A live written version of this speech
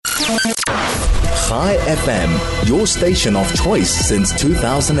Chai FM, your station of choice since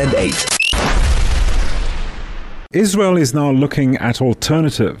 2008. Israel is now looking at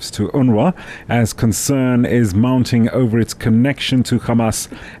alternatives to UNRWA as concern is mounting over its connection to Hamas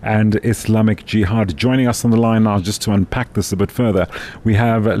and Islamic Jihad. Joining us on the line now just to unpack this a bit further, we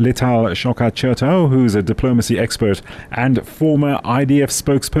have Lital Shochat Chertow, who's a diplomacy expert and former IDF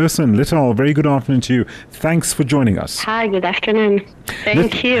spokesperson. Lital, very good afternoon to you. Thanks for joining us. Hi, good afternoon.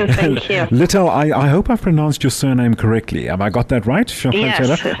 Thank you. Lital, I hope I've pronounced your surname correctly. Have I got that right? Shochat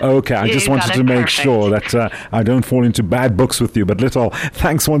Yes. Chertow? Okay, I just wanted to make sure that I don't fall into bad books with you. But Lital,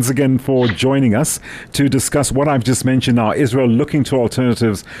 thanks once again for joining us to discuss what I've just mentioned now, Israel looking to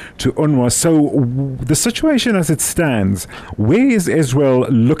alternatives to UNRWA. So the situation as it stands, where is Israel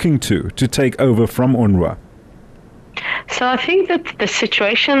looking to take over from UNRWA? So I think that the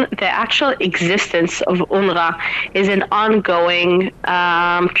situation, the actual existence of UNRWA is an ongoing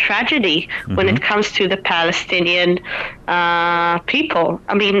tragedy when it comes to the Palestinian people.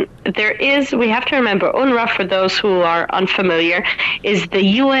 I mean, we have to remember, UNRWA, for those who are unfamiliar, is the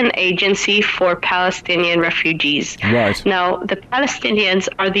UN agency for Palestinian refugees. Right. Now, the Palestinians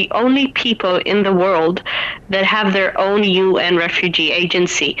are the only people in the world that have their own UN refugee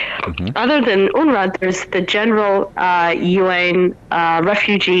agency. Other than UNRWA, there's the general UN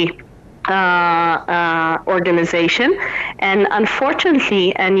refugee organization, and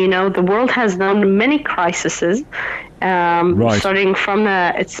unfortunately, the world has known many crises, starting from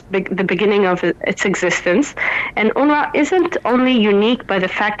the beginning of its existence. And UNRWA isn't only unique by the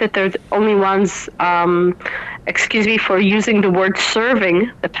fact that they're the only ones, excuse me for using the word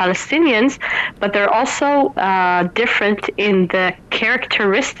serving the Palestinians, but they're also different in the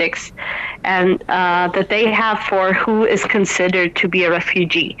characteristics and that they have for who is considered to be a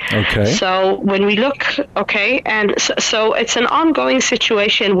refugee. Okay. So when we look, so it's an ongoing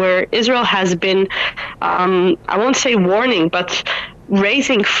situation where Israel has been, I won't say warning, but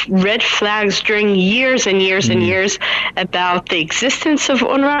raising red flags during years and years and years about the existence of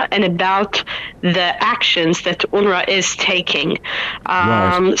UNRWA and about the actions that UNRWA is taking.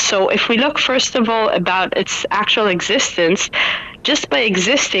 Right. So if we look, first of all, about its actual existence, just by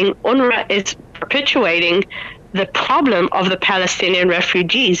existing, UNRWA is perpetuating the problem of the Palestinian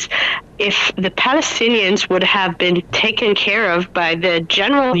refugees. If the Palestinians would have been taken care of by the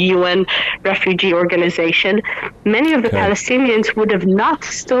general UN refugee organization, many of the Palestinians would have not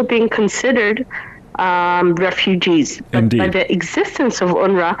still been considered refugees. But Indeed. by the existence of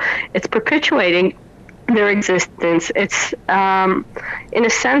UNRWA, it's perpetuating their existence. It's, in a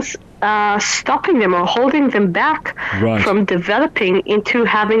sense, stopping them or holding them back from developing into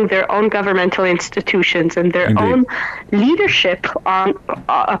having their own governmental institutions and their own leadership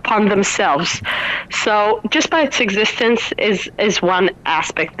upon themselves. So just by its existence is one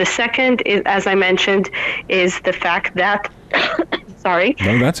aspect. The second is, as I mentioned, is the fact that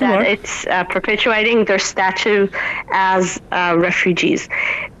it's perpetuating their status as refugees.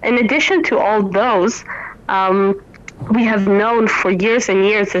 In addition to all those, we have known for years and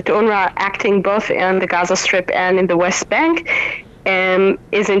years that UNRWA, acting both in the Gaza Strip and in the West Bank,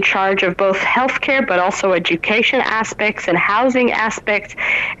 is in charge of both healthcare but also education aspects and housing aspects.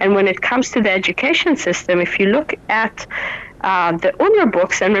 And when it comes to the education system, if you look at the UNRWA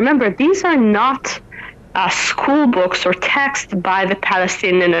books, and remember, these are not school books or text by the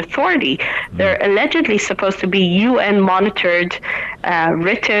Palestinian Authority. They're allegedly supposed to be UN monitored,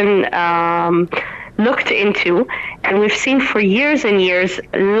 written, looked into, and we've seen for years and years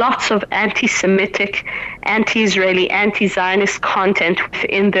lots of anti-Semitic, anti-Israeli, anti-Zionist content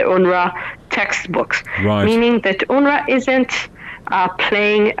within the UNRWA textbooks, meaning that UNRWA isn't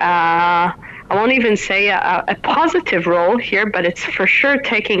playing, I won't even say a positive role here, but it's for sure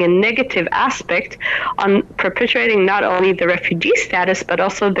taking a negative aspect on perpetuating not only the refugee status, but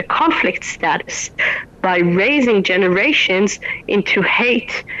also the conflict status by raising generations into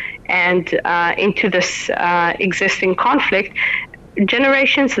hate and into this existing conflict,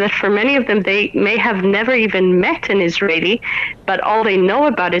 generations that for many of them, they may have never even met an Israeli, but all they know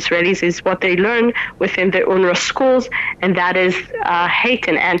about Israelis is what they learn within the UNRWA schools, and that is hate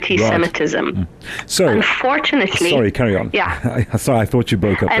and anti-Semitism. So, unfortunately... Sorry, carry on. Yeah. Sorry, I thought you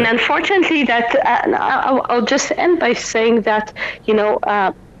broke up And there. unfortunately, I'll just end by saying that,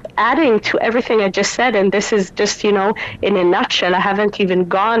 adding to everything I just said, and this is just, in a nutshell, I haven't even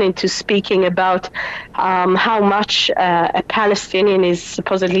gone into speaking about how much a Palestinian is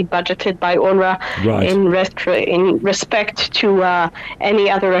supposedly budgeted by UNRWA in respect to any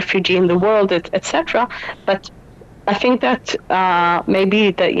other refugee in the world, etc. But I think that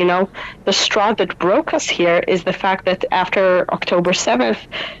maybe the straw that broke us here is the fact that after October 7th,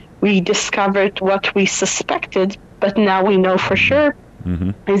 we discovered what we suspected, but now we know for sure,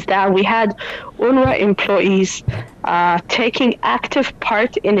 is that we had UNRWA employees taking active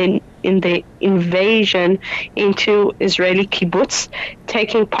part in the invasion into Israeli kibbutz,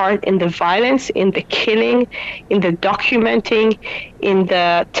 taking part in the violence, in the killing, in the documenting, in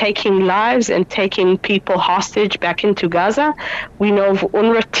the taking lives and taking people hostage back into Gaza. We know of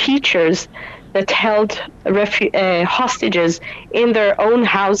UNRWA teachers that held hostages in their own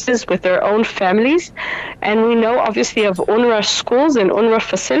houses with their own families. And we know obviously of UNRWA schools and UNRWA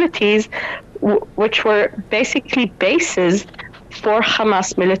facilities, which were basically bases for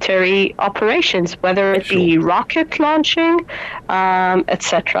Hamas military operations, whether it be rocket launching,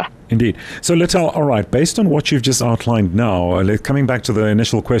 etc. Indeed. So, Lital, all right, based on what you've just outlined now, coming back to the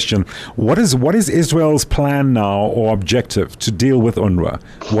initial question, what is Israel's plan now or objective to deal with UNRWA?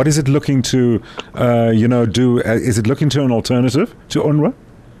 What is it looking to, do? Is it looking to an alternative to UNRWA?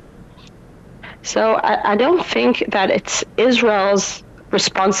 So I don't think that it's Israel's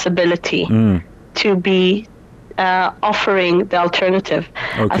responsibility to be offering the alternative.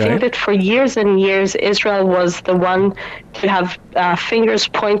 Okay. I think that for years and years, Israel was the one to have fingers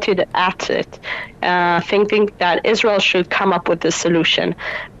pointed at it, thinking that Israel should come up with the solution.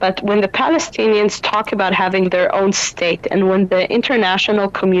 But when the Palestinians talk about having their own state, and when the international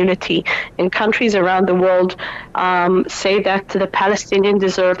community and countries around the world say that the Palestinians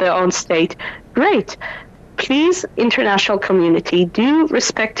deserve their own state, great. Please, international community, do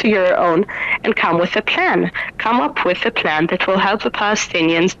respect to your own and come with a plan. Come up with a plan that will help the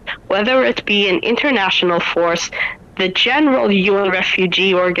Palestinians, whether it be an international force, the general UN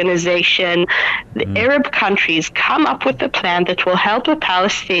refugee organization, the Arab countries. Come up with a plan that will help the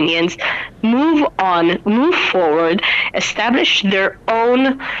Palestinians move on, move forward, establish their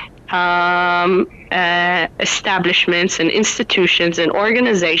own establishments and institutions and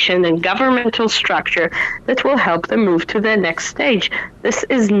organization and governmental structure that will help them move to the next stage. This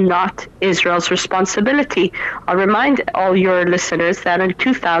is not Israel's responsibility. I'll remind all your listeners that in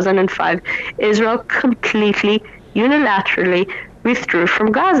 2005, Israel completely, unilaterally withdrew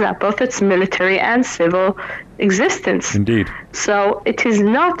from Gaza, both its military and civil existence. Indeed. So it is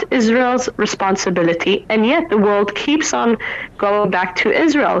not Israel's responsibility, and yet the world keeps on going back to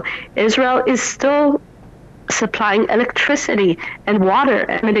Israel. Israel is still supplying electricity and water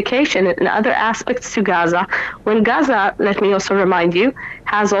and medication and other aspects to Gaza, when Gaza, let me also remind you,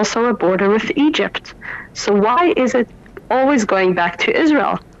 has also a border with Egypt. So why is it always going back to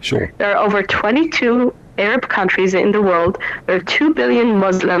Israel? Sure. There are over 22 Arab countries in the world. There are 2 billion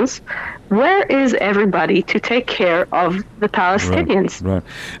Muslims. Where is everybody to take care of the Palestinians? Right.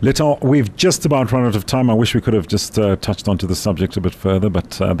 Lital, we've just about run out of time. I wish we could have just touched onto the subject a bit further, but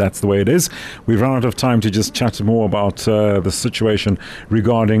that's the way it is. We've run out of time to just chat more about the situation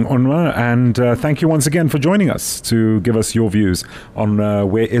regarding UNRWA. And thank you once again for joining us to give us your views on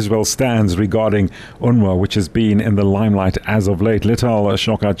where Israel stands regarding UNRWA, which has been in the limelight as of late. Lital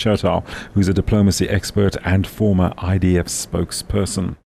Shochat Chertow, who's a diplomacy expert and former IDF spokesperson.